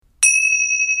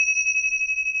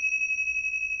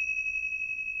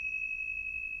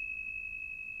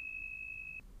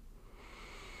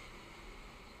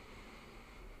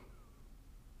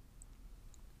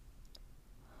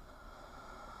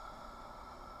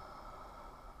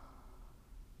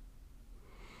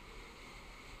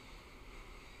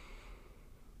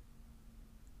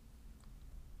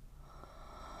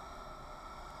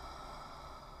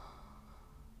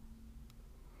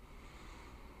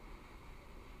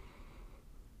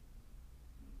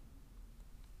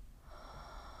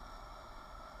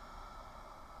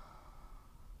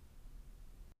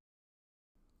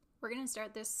We're going to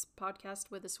start this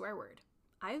podcast with a swear word.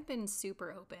 I've been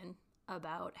super open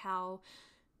about how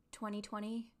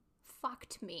 2020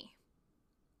 fucked me.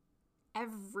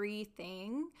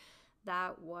 Everything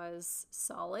that was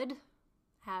solid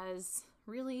has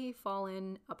really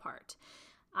fallen apart.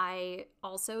 I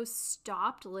also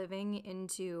stopped living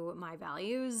into my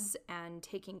values and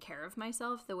taking care of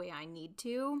myself the way I need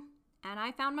to. And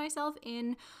I found myself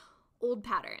in old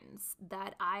patterns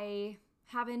that I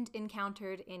haven't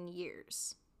encountered in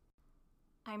years.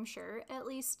 I'm sure at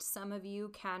least some of you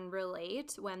can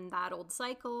relate when that old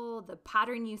cycle, the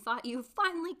pattern you thought you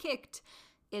finally kicked,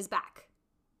 is back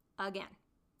again.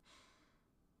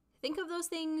 Think of those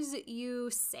things you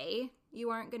say you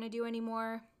aren't going to do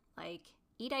anymore, like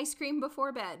eat ice cream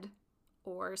before bed,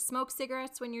 or smoke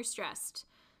cigarettes when you're stressed,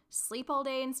 sleep all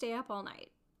day and stay up all night.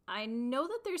 I know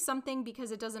that there's something,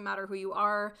 because it doesn't matter who you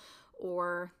are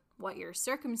or what your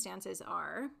circumstances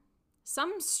are,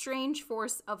 some strange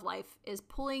force of life is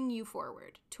pulling you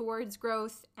forward towards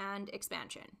growth and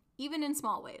expansion, even in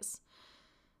small ways.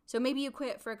 So maybe you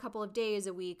quit for a couple of days,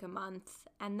 a week, a month,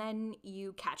 and then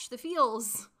you catch the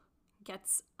feels.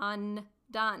 Gets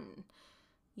undone.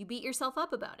 You beat yourself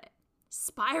up about it.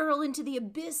 Spiral into the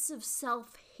abyss of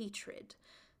self-hatred.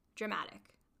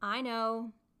 Dramatic. I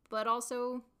know, but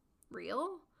also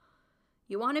real.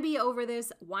 You want to be over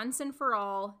this once and for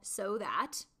all so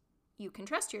that you can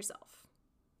trust yourself.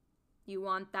 You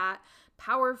want that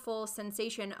powerful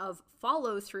sensation of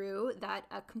follow-through that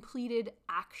a completed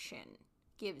action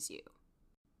gives you.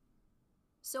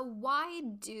 So why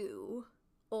do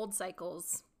old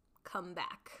cycles come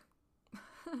back?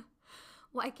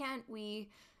 Why can't we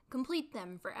complete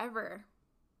them forever?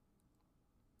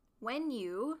 When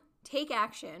you take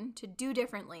action to do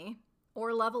differently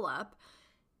or level up,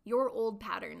 your old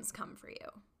patterns come for you.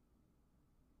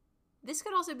 This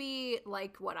could also be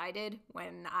like what I did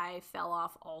when I fell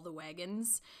off all the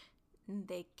wagons.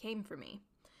 They came for me.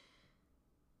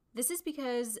 This is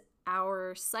because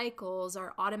our cycles,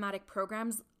 our automatic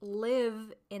programs,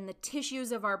 live in the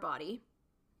tissues of our body,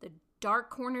 the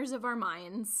dark corners of our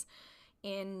minds,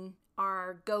 in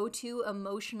our go-to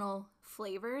emotional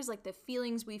flavors, like the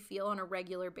feelings we feel on a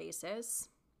regular basis.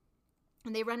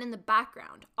 And they run in the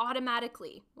background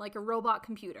automatically, like a robot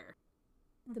computer.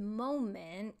 The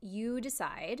moment you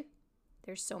decide,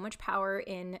 there's so much power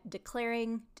in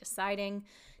declaring, deciding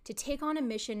to take on a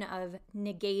mission of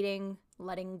negating,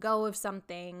 letting go of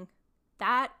something,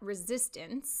 that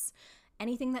resistance,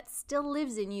 anything that still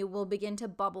lives in you, will begin to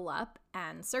bubble up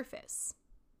and surface.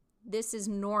 This is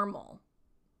normal.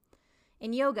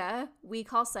 In yoga, we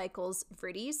call cycles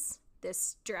vrittis.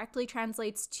 This directly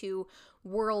translates to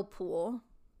whirlpool.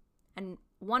 And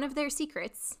one of their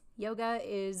secrets, yoga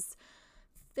is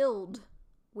filled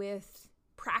with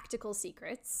practical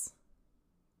secrets,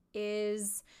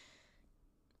 is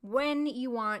when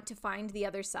you want to find the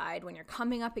other side, when you're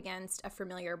coming up against a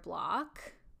familiar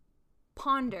block,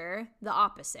 ponder the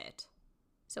opposite.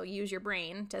 So use your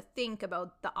brain to think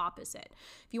about the opposite.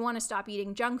 If you want to stop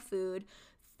eating junk food,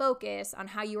 focus on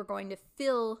how you are going to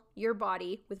fill your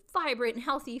body with vibrant,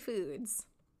 healthy foods.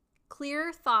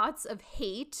 Clear thoughts of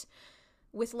hate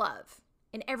with love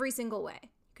in every single way.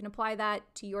 You can apply that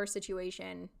to your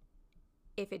situation.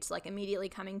 If it's like immediately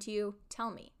coming to you,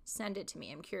 tell me. Send it to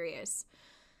me. I'm curious.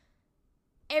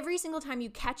 Every single time you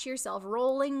catch yourself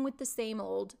rolling with the same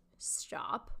old,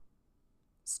 stop.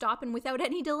 Stop, and without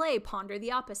any delay, ponder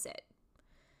the opposite.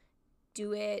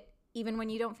 Do it even when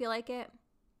you don't feel like it.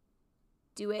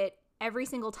 Do it every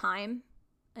single time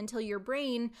until your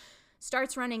brain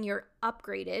starts running your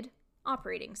upgraded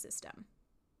operating system.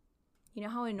 You know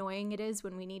how annoying it is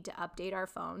when we need to update our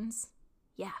phones?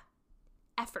 Yeah,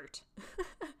 effort.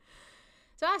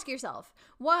 So ask yourself,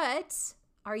 what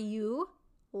are you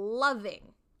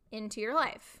loving into your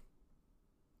life?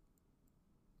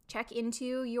 Check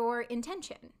into your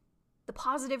intention, the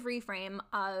positive reframe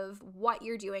of what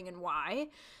you're doing and why,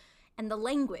 and the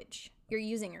language you're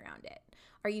using around it.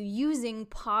 Are you using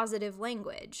positive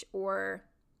language, or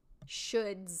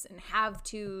shoulds and have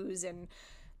tos and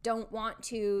don't want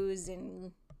tos,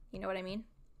 and you know what I mean?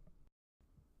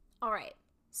 All right,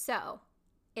 so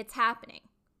it's happening.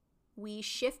 We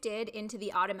shifted into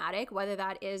the automatic, whether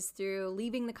that is through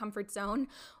leaving the comfort zone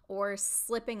or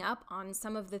slipping up on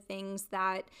some of the things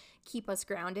that keep us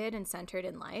grounded and centered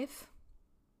in life.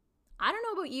 I don't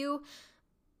know about you,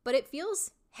 but it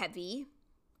feels heavy,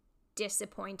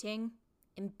 disappointing,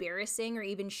 embarrassing, or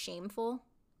even shameful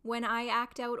when I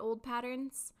act out old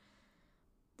patterns.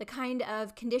 The kind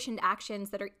of conditioned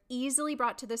actions that are easily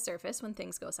brought to the surface when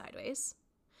things go sideways.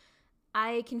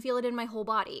 I can feel it in my whole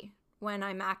body when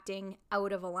I'm acting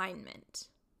out of alignment.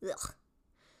 Ugh.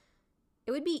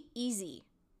 It would be easy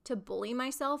to bully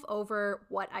myself over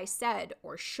what I said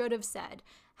or should have said,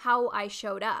 how I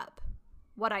showed up,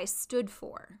 what I stood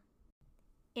for.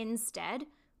 Instead,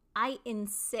 I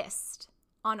insist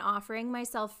on offering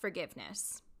myself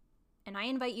forgiveness, and I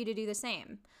invite you to do the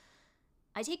same.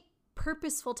 I take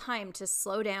purposeful time to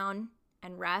slow down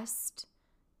and rest,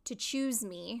 to choose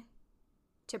me,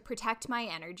 to protect my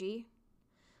energy.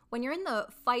 When you're in the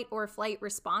fight or flight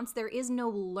response, there is no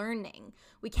learning.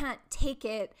 We can't take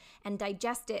it and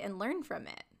digest it and learn from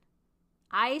it.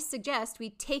 I suggest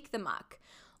we take the muck,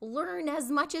 learn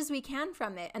as much as we can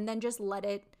from it, and then just let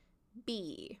it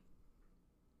be.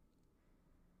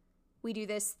 We do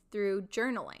this through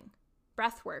journaling,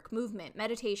 breath work, movement,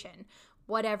 meditation,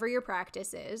 whatever your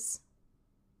practice is.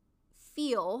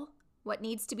 Feel what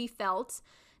needs to be felt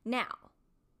now,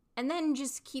 and then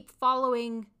just keep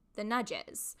following the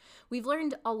nudges. We've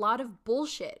learned a lot of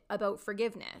bullshit about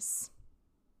forgiveness.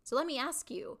 So let me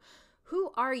ask you,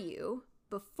 who are you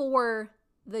before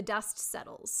the dust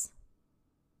settles?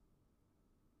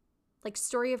 Like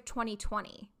story of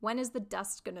 2020, when is the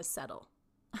dust gonna settle?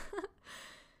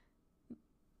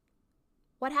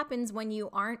 What happens when you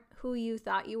aren't who you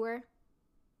thought you were?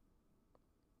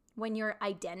 When your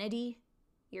identity,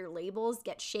 your labels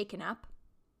get shaken up?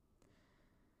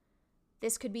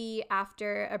 This could be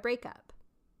after a breakup,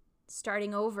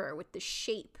 starting over with the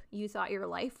shape you thought your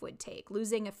life would take,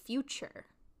 losing a future.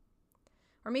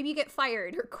 Or maybe you get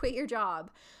fired or quit your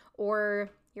job, or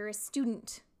you're a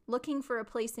student looking for a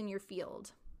place in your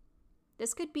field.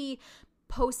 This could be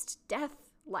post-death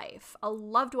life. A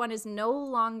loved one is no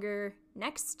longer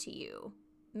next to you.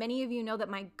 Many of you know that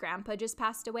my grandpa just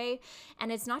passed away,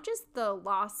 and it's not just the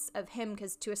loss of him,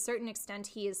 because to a certain extent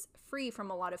he is free from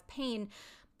a lot of pain,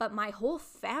 but my whole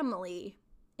family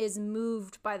is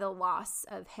moved by the loss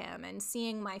of him, and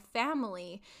seeing my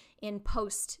family in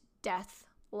post-death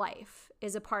life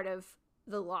is a part of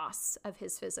the loss of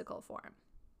his physical form.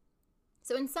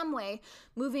 So in some way,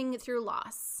 moving through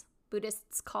loss,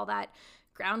 Buddhists call that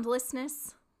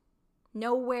groundlessness,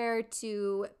 nowhere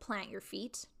to plant your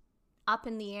feet, up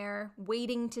in the air,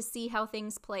 waiting to see how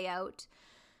things play out,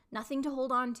 nothing to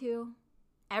hold on to.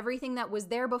 Everything that was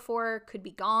there before could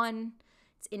be gone.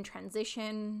 It's in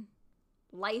transition,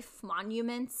 life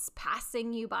monuments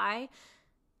passing you by.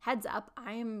 Heads up,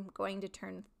 I am going to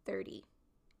turn 30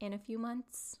 in a few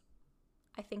months.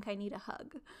 I think I need a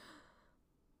hug.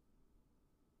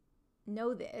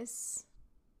 Know this,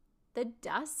 the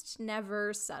dust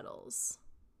never settles.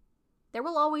 There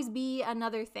will always be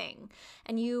another thing,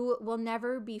 and you will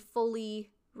never be fully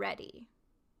ready.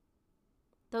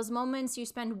 Those moments you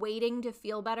spend waiting to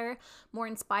feel better, more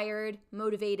inspired,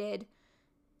 motivated,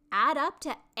 add up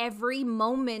to every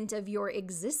moment of your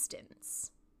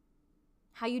existence.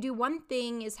 How you do one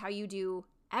thing is how you do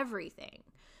everything.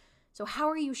 So how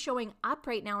are you showing up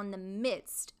right now in the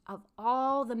midst of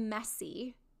all the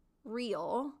messy,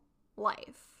 real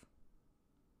life?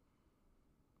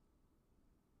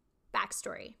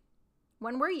 Backstory.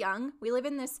 When we're young, we live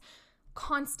in this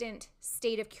constant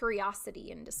state of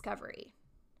curiosity and discovery.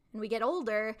 And we get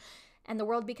older, and the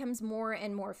world becomes more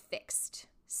and more fixed,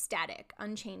 static,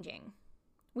 unchanging.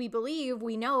 We believe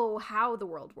we know how the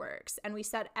world works, and we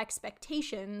set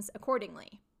expectations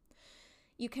accordingly.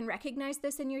 You can recognize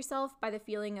this in yourself by the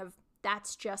feeling of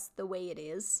that's just the way it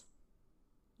is.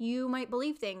 You might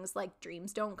believe things like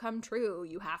dreams don't come true,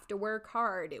 you have to work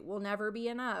hard, it will never be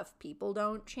enough, people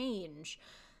don't change.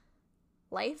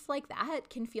 Life like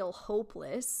that can feel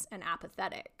hopeless and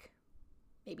apathetic.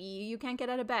 Maybe you can't get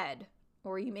out of bed,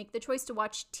 or you make the choice to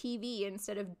watch TV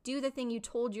instead of do the thing you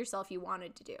told yourself you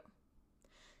wanted to do.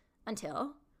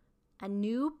 Until a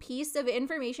new piece of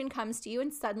information comes to you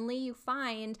and suddenly you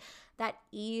find that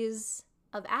ease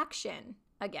of action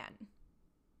again.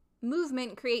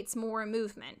 Movement creates more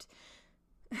movement.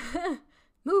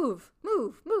 Move,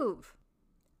 move, move.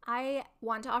 I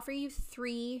want to offer you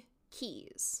 3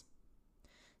 keys.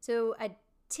 So a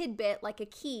tidbit, like a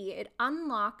key, it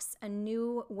unlocks a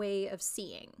new way of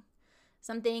seeing.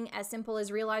 Something as simple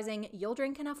as realizing you'll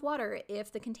drink enough water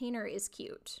if the container is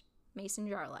cute. Mason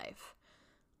jar life.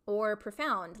 Or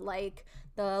profound, like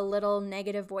the little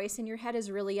negative voice in your head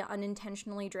is really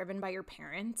unintentionally driven by your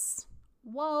parents.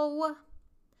 Whoa.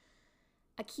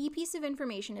 A key piece of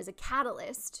information is a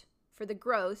catalyst for the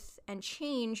growth and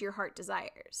change your heart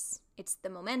desires. It's the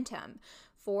momentum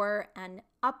for an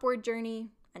upward journey,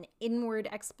 an inward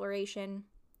exploration.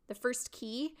 The first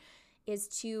key is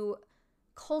to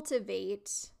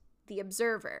cultivate the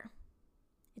observer.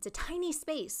 It's a tiny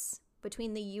space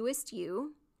between the youest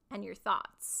you and your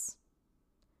thoughts,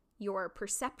 your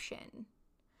perception.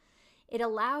 It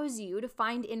allows you to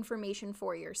find information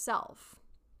for yourself.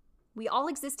 We all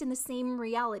exist in the same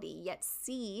reality, yet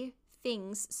see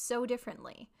things so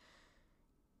differently.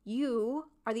 You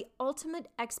are the ultimate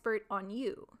expert on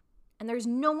you, and there's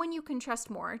no one you can trust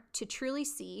more to truly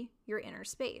see your inner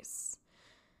space.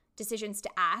 Decisions to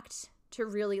act, to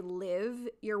really live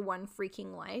your one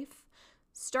freaking life,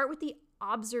 start with the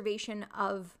observation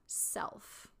of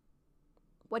self.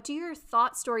 What do your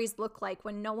thought stories look like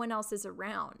when no one else is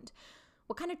around?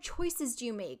 What kind of choices do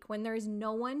you make when there is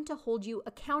no one to hold you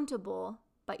accountable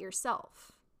but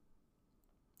yourself?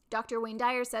 Dr. Wayne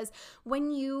Dyer says,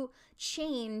 when you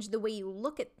change the way you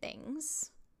look at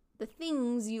things, the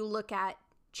things you look at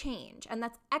change. And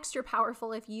that's extra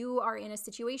powerful if you are in a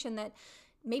situation that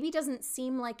maybe doesn't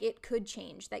seem like it could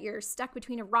change, that you're stuck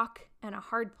between a rock and a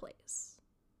hard place.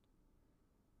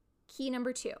 Key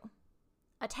number 2,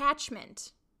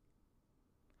 attachment.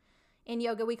 In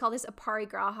yoga, we call this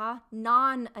aparigraha,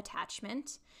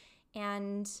 non-attachment.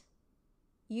 And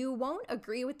you won't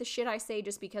agree with the shit I say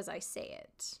just because I say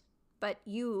it, but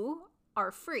you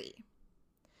are free.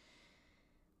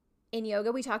 In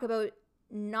yoga, we talk about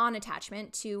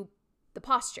non-attachment to the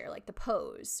posture, like the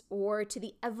pose, or to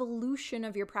the evolution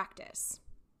of your practice,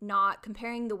 not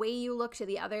comparing the way you look to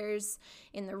the others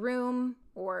in the room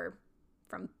or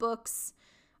from books,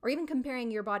 or even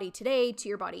comparing your body today to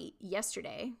your body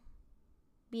yesterday,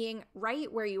 being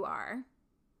right where you are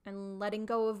and letting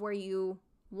go of where you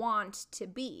want to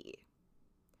be.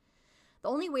 The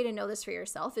only way to know this for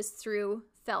yourself is through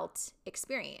felt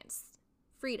experience,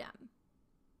 freedom.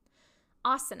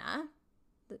 Asana,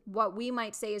 what we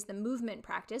might say is the movement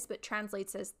practice, but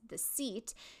translates as the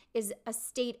seat, is a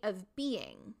state of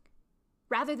being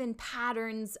rather than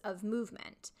patterns of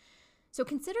movement. So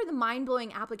consider the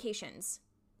mind-blowing applications,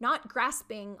 not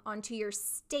grasping onto your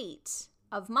state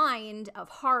of mind, of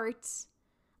heart,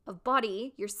 of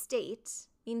body. Your state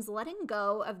means letting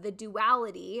go of the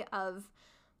duality of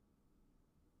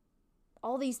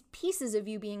all these pieces of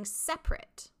you being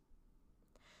separate.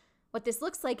 What this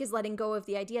looks like is letting go of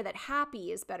the idea that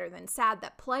happy is better than sad,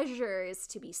 that pleasure is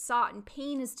to be sought and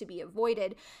pain is to be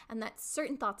avoided, and that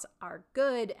certain thoughts are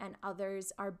good and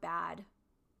others are bad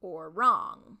or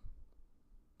wrong.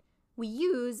 We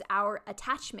use our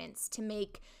attachments to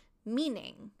make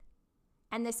meaning,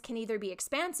 and this can either be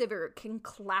expansive or it can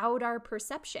cloud our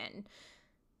perception.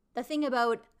 The thing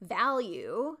about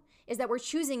value is that we're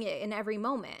choosing it in every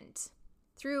moment.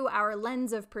 Through our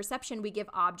lens of perception, we give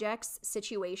objects,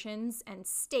 situations, and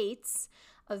states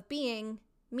of being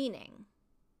meaning.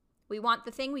 We want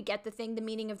the thing, we get the thing, the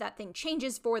meaning of that thing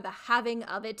changes for the having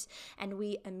of it, and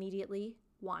we immediately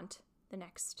want the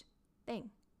next thing.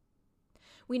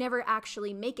 We never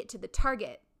actually make it to the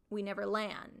target. We never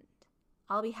land.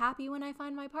 I'll be happy when I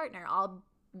find my partner. I'll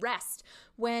rest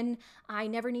when I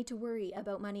never need to worry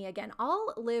about money again.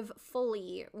 I'll live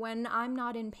fully when I'm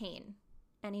not in pain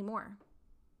anymore.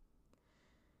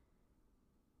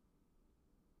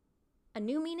 A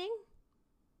new meaning?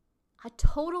 A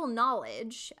total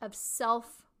knowledge of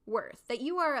self-worth, that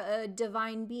you are a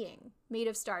divine being made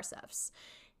of star stuffs.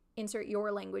 Insert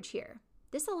your language here.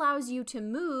 This allows you to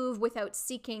move without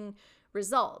seeking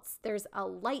results. There's a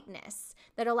lightness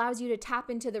that allows you to tap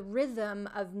into the rhythm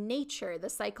of nature, the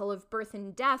cycle of birth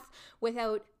and death,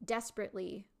 without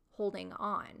desperately holding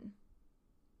on.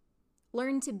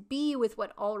 Learn to be with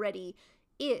what already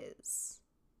is.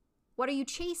 What are you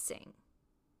chasing?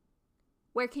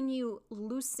 Where can you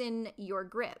loosen your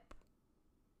grip?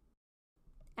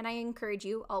 And I encourage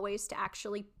you always to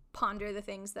actually ponder the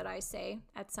things that I say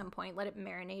at some point. Let it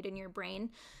marinate in your brain.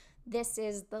 This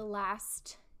is the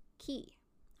last key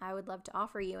I would love to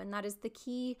offer you, and that is the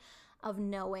key of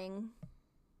knowing.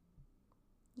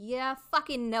 Yeah,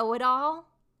 fucking know it all.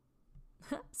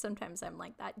 Sometimes I'm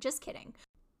like that. Just kidding.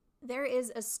 There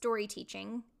is a story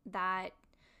teaching that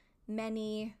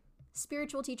many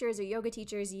spiritual teachers or yoga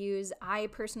teachers use. I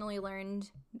personally learned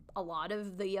a lot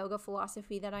of the yoga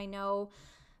philosophy that I know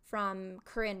from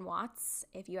Corinne Watts.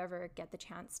 If you ever get the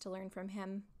chance to learn from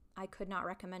him, I could not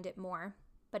recommend it more.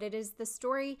 But it is the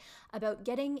story about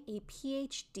getting a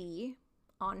PhD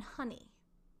on honey.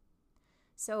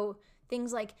 So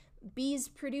things like bees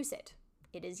produce it.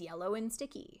 It is yellow and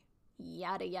sticky.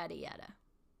 Yada, yada, yada.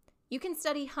 You can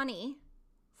study honey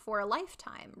for a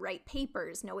lifetime, write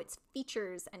papers, know its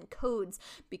features and codes,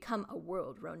 become a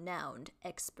world-renowned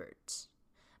expert.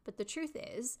 But the truth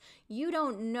is, you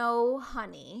don't know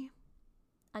honey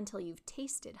until you've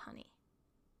tasted honey.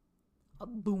 A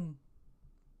boom.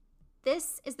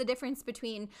 This is the difference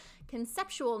between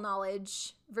conceptual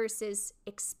knowledge versus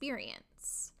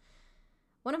experience.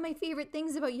 One of my favorite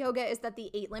things about yoga is that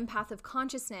the 8-limb path of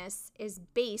consciousness is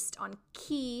based on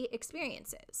key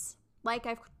experiences, like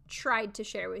I've tried to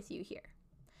share with you here.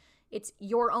 It's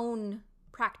your own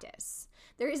practice.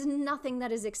 There is nothing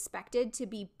that is expected to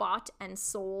be bought and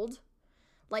sold.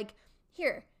 Like,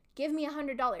 here, give me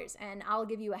 $100 and I'll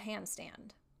give you a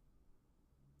handstand.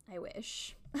 I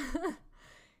wish.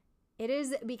 It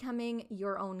is becoming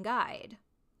your own guide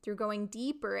through going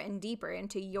deeper and deeper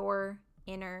into your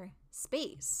inner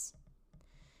space.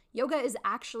 Yoga is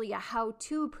actually a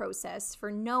how-to process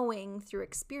for knowing through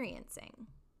experiencing.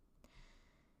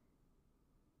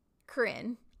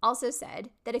 Corinne also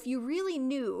said that if you really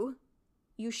knew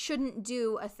you shouldn't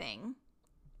do a thing,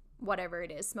 whatever it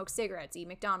is, smoke cigarettes, eat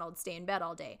McDonald's, stay in bed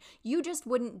all day, you just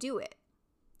wouldn't do it.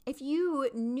 If you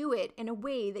knew it in a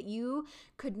way that you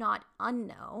could not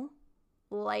unknow,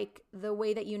 like the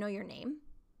way that you know your name,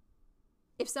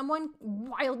 if someone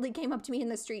wildly came up to me in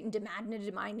the street and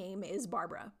demanded my name is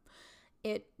Barbara,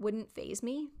 it wouldn't faze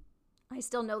me. I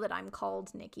still know that I'm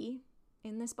called Nikki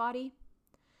in this body.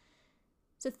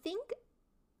 So think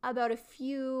about a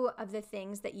few of the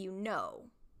things that you know,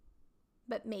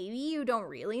 but maybe you don't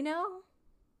really know,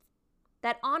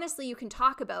 that honestly you can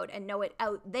talk about and know it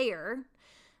out there,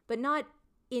 but not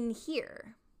in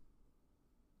here.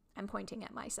 I'm pointing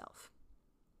at myself.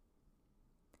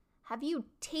 Have you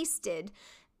tasted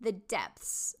the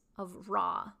depths of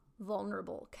raw,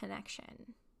 vulnerable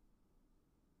connection?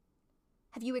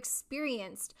 Have you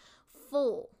experienced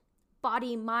full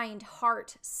body, mind,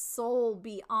 heart, soul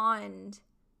beyond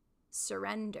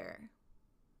surrender?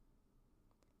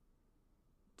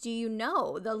 Do you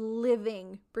know the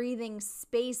living, breathing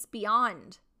space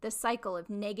beyond the cycle of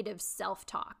negative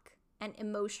self-talk and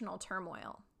emotional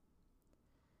turmoil?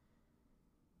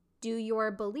 Do your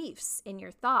beliefs in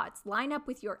your thoughts line up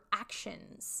with your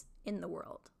actions in the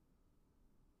world?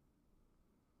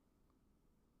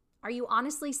 Are you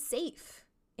honestly safe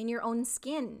in your own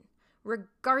skin,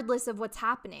 regardless of what's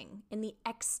happening in the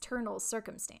external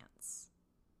circumstance?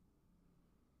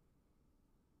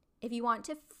 If you want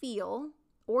to feel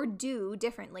or do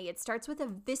differently, it starts with a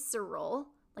visceral,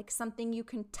 like something you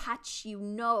can touch,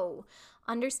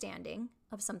 understanding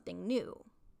of something new.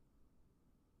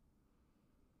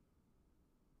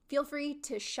 Feel free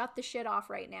to shut the shit off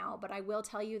right now, but I will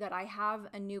tell you that I have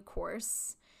a new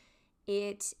course.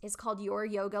 It is called Your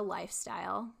Yoga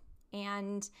Lifestyle,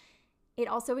 and it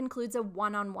also includes a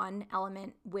one-on-one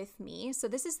element with me. So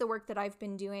this is the work that I've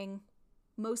been doing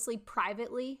mostly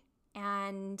privately,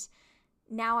 and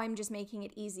now I'm just making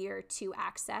it easier to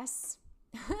access.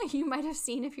 You might have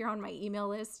seen, if you're on my email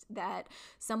list, that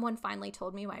someone finally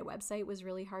told me my website was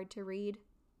really hard to read.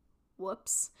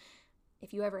 Whoops.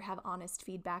 If you ever have honest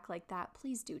feedback like that,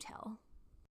 please do tell.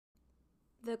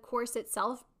 The course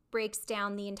itself breaks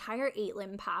down the entire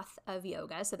 8-limb path of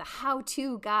yoga, so the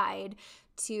how-to guide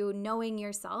to knowing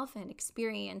yourself and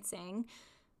experiencing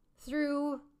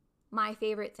through my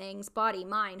favorite things: body,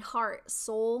 mind, heart,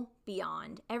 soul,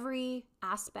 beyond, every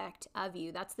aspect of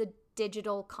you. That's the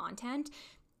digital content.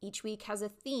 Each week has a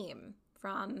theme,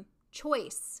 from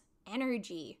choice,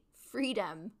 energy,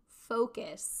 freedom,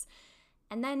 focus.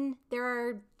 And then there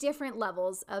are different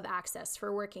levels of access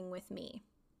for working with me.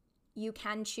 You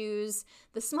can choose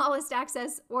the smallest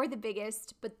access or the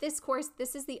biggest, but this course,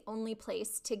 this is the only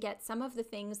place to get some of the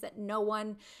things that no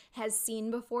one has seen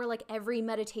before, like every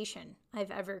meditation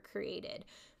I've ever created,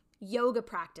 yoga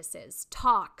practices,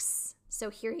 talks, so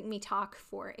hearing me talk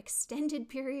for extended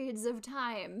periods of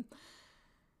time.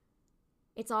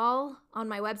 It's all on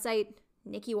my website,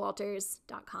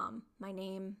 nikkywalters.com, my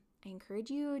name. I encourage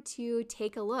you to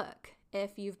take a look.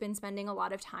 If you've been spending a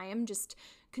lot of time just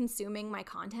consuming my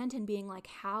content and being like,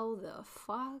 how the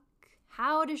fuck?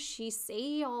 How does she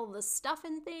say all the stuff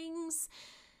and things?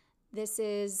 This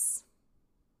is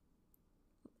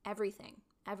everything.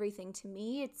 Everything to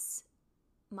me. It's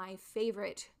my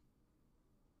favorite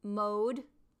mode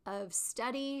of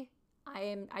study.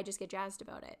 I just get jazzed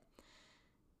about it.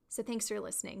 So thanks for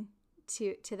listening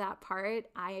to that part.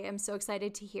 I am so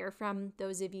excited to hear from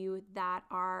those of you that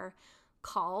are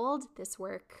called. This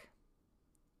work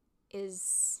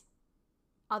is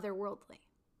otherworldly.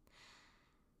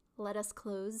 Let us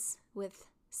close with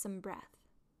some breath.